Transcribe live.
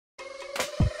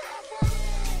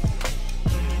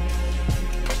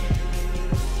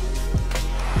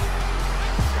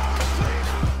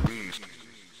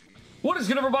What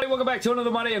is good, everybody? Welcome back to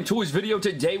another My Damn Toys video.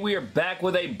 Today we are back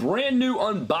with a brand new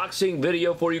unboxing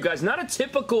video for you guys. Not a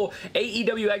typical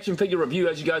AEW action figure review,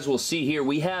 as you guys will see here.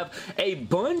 We have a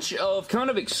bunch of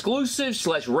kind of exclusive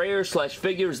slash rare slash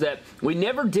figures that we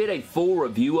never did a full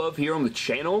review of here on the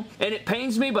channel. And it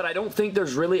pains me, but I don't think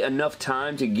there's really enough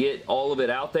time to get all of it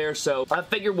out there. So I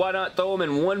figured why not throw them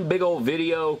in one big old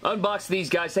video, unbox these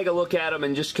guys, take a look at them,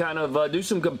 and just kind of do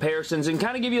some comparisons and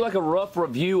kind of give you like a rough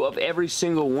review of every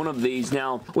single one of these.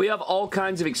 Now, we have all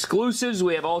kinds of exclusives.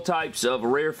 We have all types of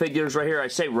rare figures right here. I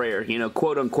say rare, you know,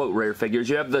 quote-unquote rare figures.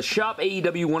 You have the Shop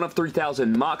AEW 1 of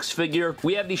 3000 Mox figure.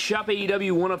 We have the Shop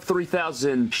AEW 1 of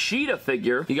 3000 Sheeta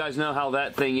figure. You guys know how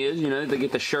that thing is. You know, they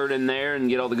get the shirt in there and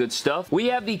get all the good stuff. We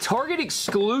have the Target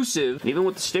exclusive, even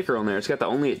with the sticker on there. It's got the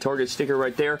Only at Target sticker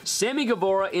right there. Sammy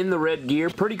Guevara in the red gear.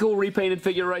 Pretty cool repainted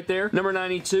figure right there. Number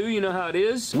 92, you know how it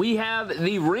is. We have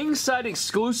the ringside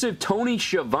exclusive Tony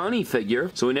Schiavone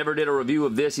figure. So we never did a review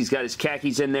of this. He's got his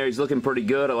khakis in there. He's looking pretty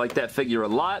good. I like that figure a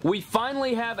lot. We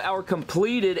finally have our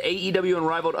completed AEW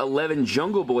Unrivaled 11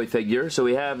 Jungle Boy figure. So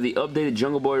we have the updated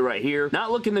Jungle Boy right here.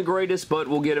 Not looking the greatest, but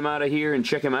we'll get him out of here and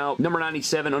check him out. Number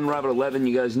 97, Unrivaled 11.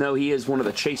 You guys know he is one of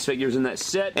the chase figures in that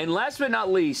set. And last but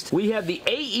not least, we have the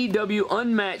AEW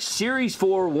Unmatched Series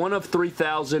 4 1 of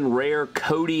 3000 Rare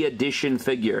Cody Edition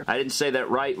figure. I didn't say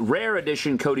that right. Rare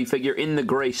Edition Cody figure in the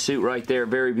gray suit right there.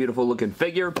 Very beautiful looking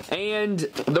figure. And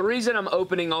the reason I'm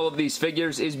opening all of these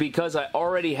figures is because I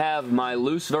already have my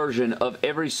loose version of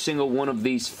every single one of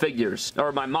these figures.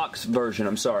 Or my Mox version,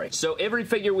 I'm sorry. So every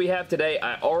figure we have today,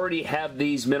 I already have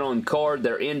these mint on card.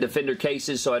 They're in Defender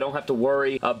cases, so I don't have to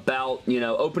worry about, you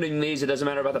know, opening these. It doesn't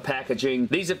matter about the packaging.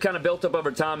 These have kind of built up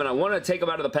over time, and I want to take them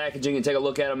out of the packaging and take a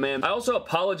look at them, man. I also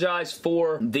apologize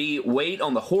for the wait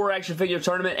on the horror action figure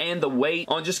tournament and the wait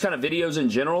on just kind of videos in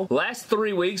general. Last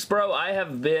 3 weeks, bro, I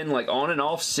have been like on and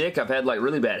off sick. I've had like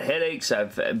really bad headaches.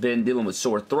 I've been dealing with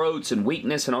sore throats and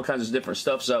weakness and all kinds of different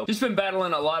stuff, so just been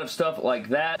battling a lot of stuff like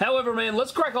that. However, man,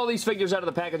 let's crack all these figures out of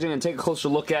the packaging and take a closer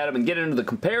look at them and get into the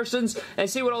comparisons and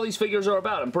see what all these figures are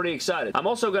about. I'm pretty excited. I'm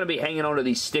also going to be hanging on to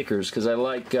these stickers because I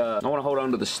like, I want to hold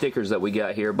on to the stickers that we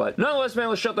got here, but nonetheless, man,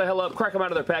 let's shut the hell up, crack them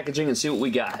out of their packaging and see what we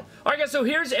got. Alright guys, so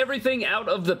here's everything out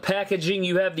of the packaging.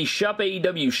 You have the Shop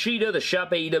AEW Sheeta, the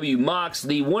Shop AEW Mox,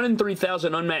 the 1 in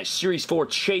 3000 Unmatched Series 4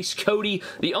 Chase Cody,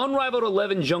 the Unrivaled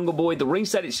 11 Jungle Boy, the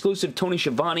ringside exclusive Tony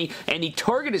Schiavone, and the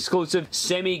Target exclusive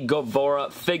Sammy Guevara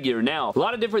figure. Now, a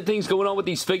lot of different things going on with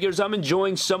these figures. I'm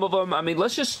enjoying some of them. I mean,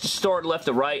 let's just start left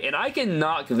to right, and I can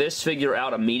knock this figure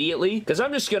out immediately, because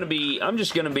I'm just gonna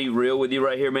be real with you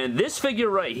right here, man. This figure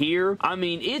right here, I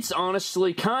mean, it's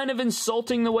honestly kind of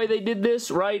insulting the way they did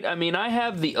this, right? I mean, I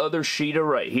have the other Sheeta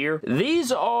right here.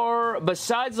 These are,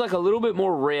 besides like a little bit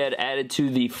more red added to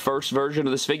the first version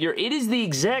of this figure, it is the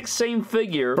exact same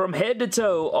figure from head to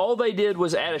toe. All they did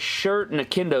was add a shirt and a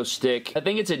kendo stick. I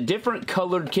think it's a different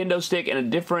colored kendo stick and a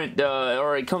different,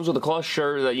 or it comes with a cloth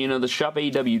shirt, that, you know, the Shop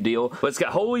AEW deal. But it's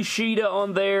got Holy Sheeta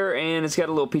on there, and it's got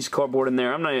a little piece of cardboard in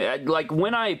there. I'm not, like,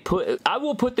 when I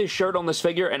will put this shirt on this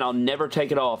figure, and I'll never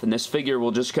take it off, and this figure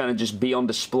will just kind of just be on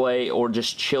display or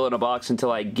just chill in a box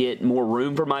until I get more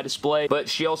room for my display. But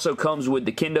she also comes with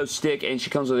the kendo stick, and she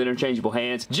comes with interchangeable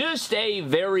hands. Just a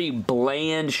very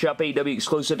bland Shop AEW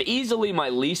exclusive. Easily my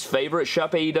least favorite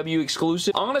Shop AEW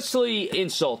exclusive. Honestly,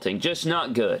 insulting. Just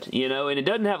not good, you know, and it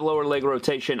doesn't have lower leg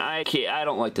rotation. I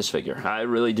don't like this figure. I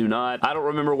really do not. I don't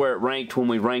remember where it ranked when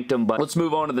we ranked them, but let's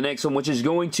move on to the next one, which is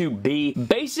going to be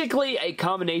basically a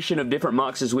combination of different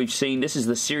Moxes we've seen. This is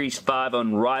the Series 5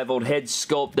 Unrivaled head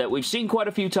sculpt that we've seen quite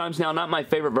a few times now. Not my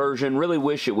favorite version. Really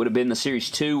wish it would have been the Series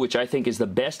 2, which I think is the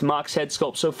best Mox head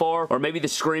sculpt so far, or maybe the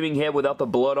Screaming Head without the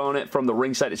blood on it from the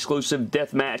ringside exclusive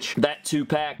Deathmatch, that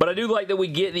 2-pack. But I do like that we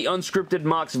get the unscripted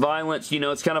Mox Violence. You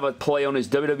know, it's kind of a play on his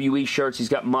WWE shirts. He's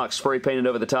got Mox spray painted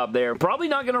over the top there. Probably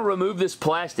not going to remove this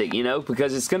plastic, you know,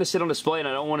 because it's going to sit on display and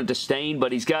I don't want it to stain,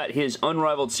 but he's got his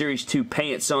Unrivaled Series 2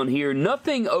 pants on here.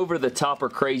 Nothing over the top or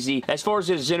crazy. As far as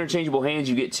his interchangeable hands,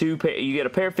 you get a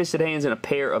pair of fisted hands and a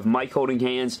pair of mic holding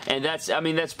hands, and that's, I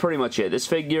mean, that's pretty much it. This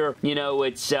figure, you know,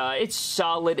 it's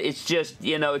solid. It's just,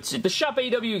 you know, it's the Shop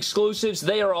AEW exclusives.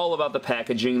 They are all about the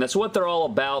packaging. That's what they're all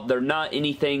about. They're not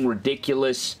anything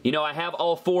ridiculous. You know, I have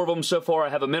all 4 of them so far. I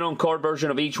have a mint on card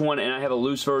version of each one, and I have a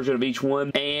loose version of each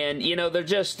one, and, you know, they're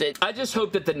just, I just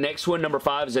hope that the next one, number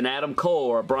 5, is an Adam Cole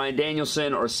or a Bryan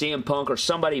Danielson or a CM Punk or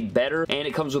somebody better, and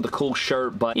it comes with a cool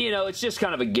shirt, but, you know, it's just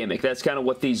kind of a gimmick. That's kind of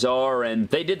what these are, and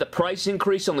they did the price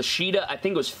increase on the Sheeta. I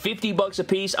think it was $50 a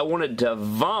piece. I wanted to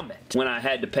vomit when I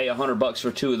had to pay $100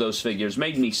 for 2 of those figures.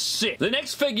 Made me sick. The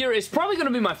next figure is probably going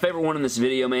to be my favorite one in this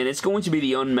video, man. It's going to be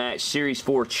the Unmatched Series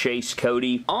 4 Chase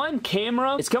Cody. On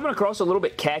camera, it's coming across a little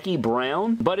bit khaki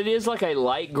brown, but it is like a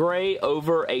light gray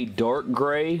over a dark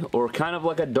gray, or kind of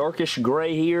like a darkish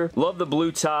gray here. Love the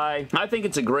blue tie. I think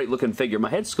it's a great looking figure. My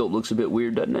head sculpt looks a bit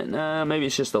weird, doesn't it? Maybe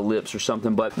it's just the lips or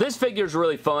something, but this figure is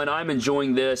really fun. I'm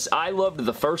enjoying this. I loved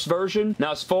the first version.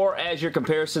 Now, as far as your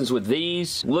comparisons with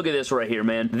these, look at this right here,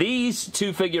 man. These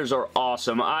two figures are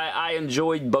awesome. I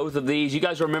enjoyed both of these. You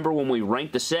guys remember when we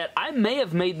ranked the set? I may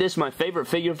have made this my favorite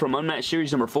figure from Unmatched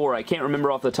Series number 4. I can't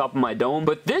remember off the top of my dome,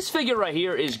 but this figure right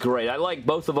here is great. I like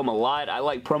both of them a lot. I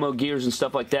like promo gears and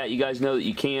stuff like that. You guys know that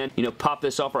you can, you know, pop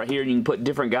this off right here and you can put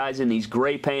different guys in these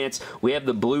gray pants. We have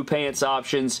the blue pants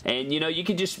options, and you know, you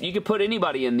could put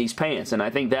anybody in these pants, and I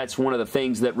think that's one of the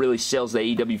things that really sells the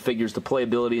AEW figures, the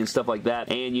playability and stuff like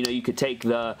that. And you know, you could take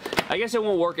the, I guess it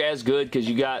won't work as good because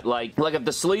you got like if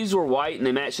the sleeves were white and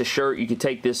they match the shirt, you could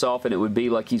take this off and it would be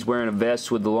like he's wearing a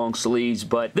vest with the long sleeves.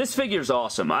 But this figure's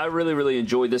awesome. I really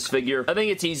enjoyed this figure. I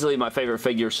think it's easily my favorite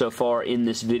figure so far in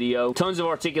this video. Tons of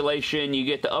articulation. You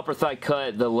get the upper thigh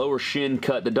cut, the lower shin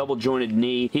cut, the double jointed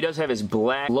knee. He does have his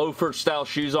black loafer style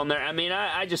shoes on there. I mean,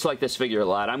 I just like this figure a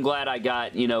lot. I'm glad I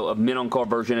got, you know, a mint on car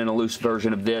version and a loose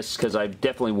version of this because I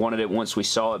definitely wanted it once we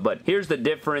saw it. But here's the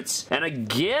difference, and I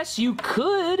guess you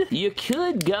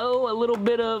could go a little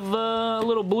bit of a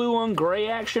little blue on gray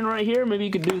action right here. Maybe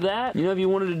you could do that. You know, if you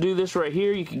wanted to do this right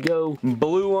here, you could go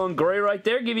blue on gray right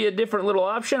there. Give you a different little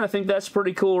option. I think that's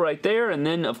pretty cool right there. And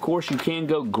then, of course, you can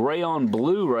go gray on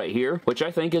blue right here, which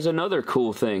I think is another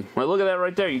cool thing. Like, look at that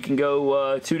right there. You can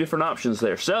go two different options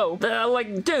there. So,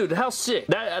 like, dude, how sick.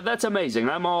 That's amazing.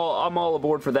 I'm all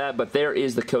aboard for that. But there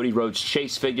is the Cody Rhodes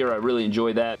Chase figure. I really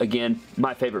enjoy that. Again,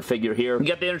 my favorite figure here. You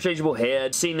got the interchangeable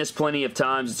head. Seen this plenty of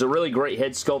times. It's a really great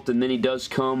head sculpt, and then he does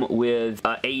come with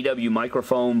AEW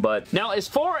microphone. But now, as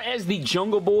far as the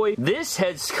Jungle Boy, this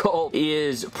head sculpt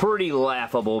is pretty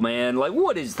laughable, man. Like,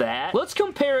 what is that? Let's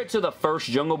compare it to the first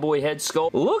Jungle Boy head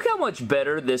sculpt. Look how much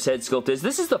better this head sculpt is.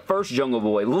 This is the first Jungle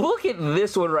Boy. Look at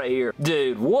this one right here.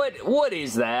 Dude, what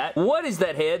is that? What is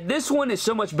that head? This one is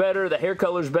so much better. The hair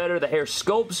color's better. The hair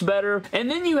sculpt's better. And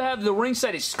then you have the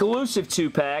ringside exclusive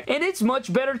 2-pack, and it's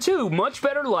much better too. Much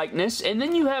better likeness. And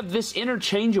then you have this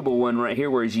interchangeable one right here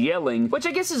where he's yelling, which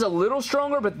I guess is a little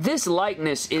stronger, but this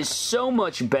likeness is so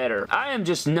much better. I am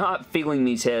just not feeling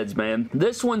these heads, man.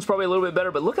 This one's probably a little bit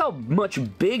better, but look how much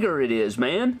bigger it is,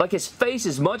 man. Like, his face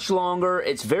is much longer.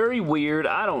 It's very weird.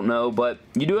 I don't know, but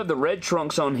you do have the red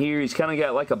trunks on here. He's kind of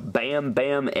got like a Bam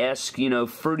Bam-esque, you know,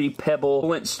 Fruity Pebble,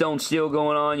 Flintstone steel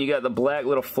going on. You got the black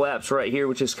little flaps right here,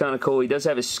 which is kind of cool. He does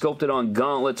have his sculpted on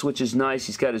gauntlets, which is nice.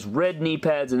 He's got his red knee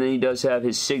pads, and then he does have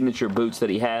his signature boots that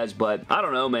he has, but I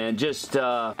don't know, man. Just,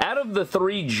 out of the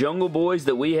 3 Jungle Boys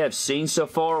that we have seen so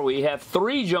far, we have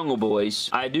 3 Jungle Boys.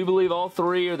 I do believe all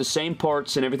 3 are the same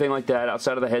parts and everything like that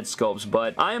outside of the head sculpts,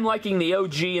 but I am liking the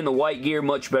OG and the white gear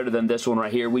much better than this one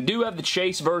right here. We do have the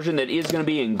Chase version that is going to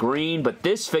be in green, but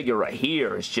this figure right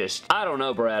here is just, I don't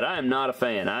know, Brad. I am not a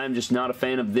fan. I am just not a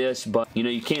fan of this, but, you know,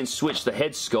 you can switch the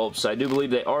head sculpts. I do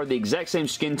believe they are the exact same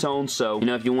skin tone, so, you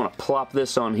know, if you want to plop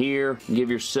this on here, give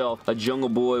yourself a Jungle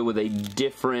Boy with a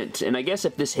different, and I guess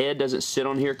if this head doesn't sit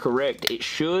on here correct, it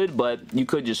should, but you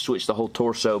could just switch the whole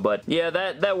torso, but yeah,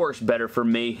 that works better for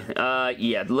me.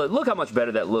 Yeah, look how much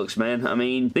better that looks, man. I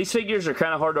mean, these figures are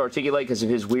kind of hard to articulate because of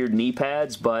his weird knee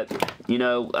pads, but, you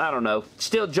know, I don't know.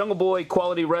 Still, Jungle Boy,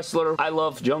 quality wrestler. I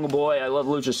love Jungle Boy. I love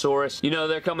Luchasaurus. You know,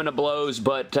 they're coming to blows,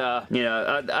 but, you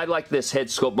know, I like this head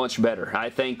sculpt much better. I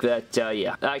think that,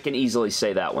 yeah, I can easily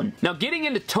say that one. Now, getting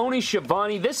into Tony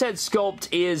Schiavone, this head sculpt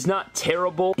is not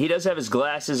terrible. He does have his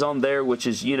glasses on there, which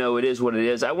is, you know, it is what it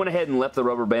is. I went ahead and left the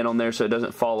rubber band on there so it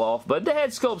doesn't fall off, but the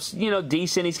head sculpt's, you know,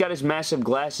 decent. He's got his massive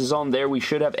glasses on there. We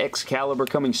should have Excalibur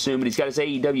coming soon, but he's got his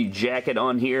AEW jacket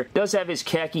on here. Does have his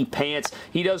khaki pants.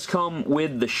 He does come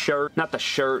with the shirt, not the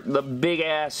shirt, the big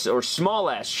ass, or small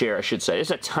ass chair, I should say.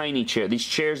 It's a tiny chair. These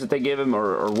chairs that they give him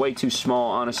are way too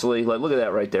small, honestly. Like, look at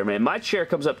that right there, man. My chair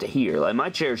comes up to here. Like, my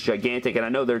chair is gigantic, and I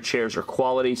know their chairs are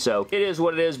quality, so it is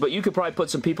what it is, but you could probably put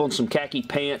some people in some khaki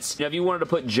pants. You know, if you wanted to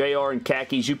put JR in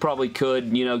khakis, you probably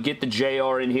could, you know, get the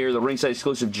JR in here, the ringside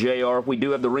exclusive JR. We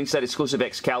do have the ringside exclusive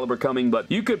Excalibur coming,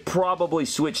 but you could probably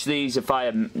switch these if I,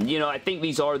 you know, I think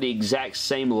these are the exact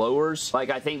same lowers. Like,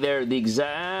 I think they're the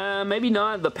exact, maybe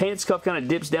not. The pants cuff kind of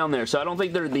dips down there, so I don't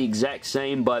think they're the exact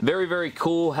same, but very, very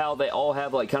cool how they all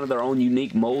have, like, kind of their own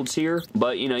unique molds here.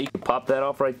 But, you know, you can pop that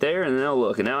off right there, and now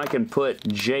look, and now I can put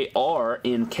JR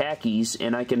in khakis,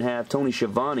 and I can have Tony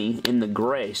Schiavone in the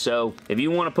gray. So, if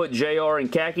you want to put JR in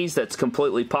khakis, that's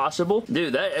completely possible.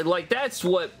 Dude, that's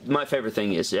what my favorite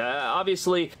thing is.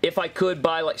 Obviously, if I could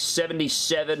buy, like,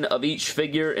 77 of each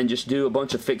figure and just do a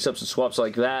bunch of fix-ups and swaps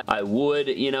like that, I would,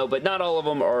 you know, but not all of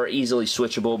them are easily easily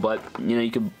switchable, but, you know,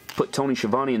 you could put Tony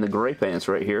Schiavone in the gray pants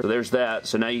right here. So there's that.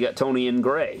 So now you got Tony in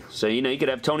gray. So, you know, you could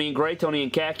have Tony in gray, Tony in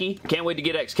khaki. Can't wait to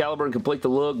get Excalibur and complete the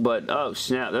look, but, oh,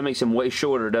 snap. That makes him way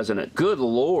shorter, doesn't it? Good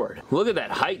Lord. Look at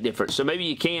that height difference. So maybe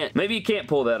you can't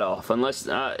pull that off unless,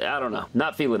 I don't know.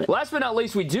 Not feeling it. Last but not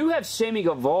least, we do have Sammy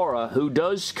Guevara, who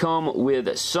does come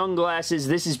with sunglasses.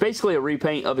 This is basically a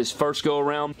repaint of his first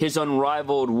go-around. His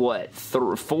unrivaled, what,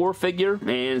 4 figure?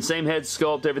 And same head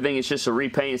sculpt, everything. It's just a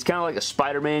repaint. It's kind of like a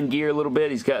Spider-Man gear a little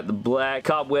bit. He's got the black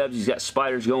cobwebs. He's got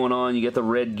spiders going on. You got the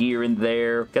red gear in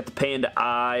there. Got the panda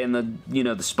eye and the, you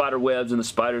know, the spider webs and the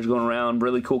spiders going around.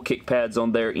 Really cool kick pads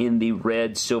on there in the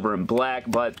red, silver, and black.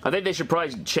 But I think they should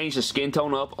probably change the skin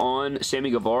tone up on Sammy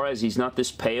Guevara as he's not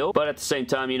this pale. But at the same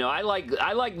time, you know, I like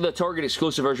the Target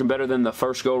exclusive version better than the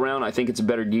first go around. I think it's a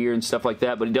better gear and stuff like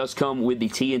that. But it does come with the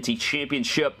TNT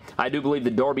Championship. I do believe the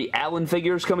Darby Allin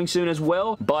figure is coming soon as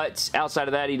well. But outside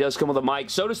of that, he does come with a mic.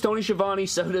 So does Tony Schiavone.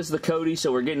 So does the Cody.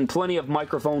 So we're getting plenty of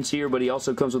microphones here, but he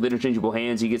also comes with interchangeable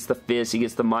hands. He gets the fists, he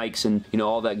gets the mics, and, you know,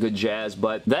 all that good jazz.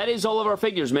 But that is all of our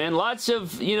figures, man. Lots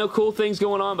of, you know, cool things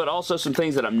going on, but also some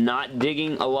things that I'm not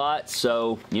digging a lot.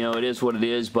 So, you know, it is what it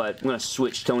is, but I'm going to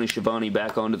switch Tony Schiavone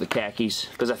back onto the khakis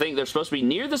because I think they're supposed to be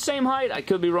near the same height. I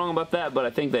could be wrong about that, but I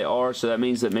think they are, so that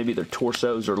means that maybe their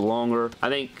torsos are longer. I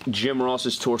think Jim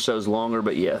Ross's torso is longer,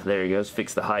 but yeah, there he goes.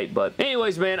 Fix the height. But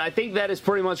anyways, man, I think that is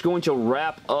pretty much going to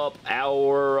wrap up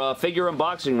our figure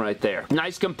unboxing right there.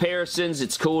 Nice comparisons.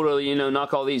 It's cool to, you know,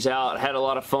 knock all these out. Had a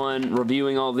lot of fun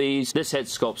reviewing all these. This head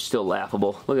sculpt's still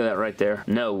laughable. Look at that right there.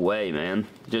 No way, man.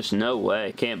 Just no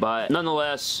way. Can't buy it.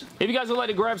 Nonetheless, if you guys would like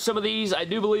to grab some of these, I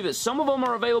do believe that some of them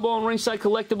are available on Ringside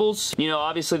Collectibles. You know,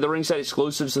 obviously the Ringside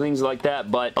exclusives and things like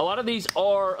that, but a lot of these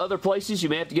are other places. You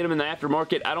may have to get them in the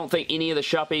aftermarket. I don't think any of the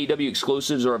Shop AEW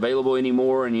exclusives are available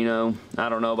anymore, and, you know, I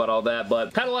don't know about all that,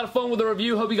 but had a lot of fun with the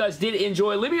review. Hope you guys did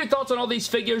enjoy. Leave me your thoughts on all these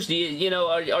figures. Do you know,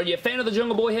 are you a fan of the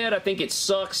Jungle Boy head? I think it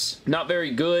sucks. Not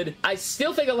very good. I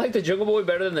still think I like the Jungle Boy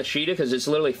better than the Cheetah because it's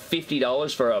literally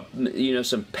 $50 for a, you know,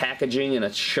 some packaging and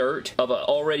a shirt of a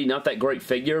already not that great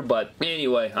figure. But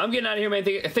anyway, I'm getting out of here, man.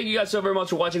 Thank you guys so very much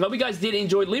for watching. Hope you guys did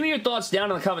enjoy. Leave me your thoughts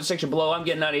down in the comment section below. I'm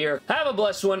getting out of here. Have a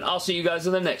blessed one. I'll see you guys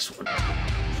in the next one.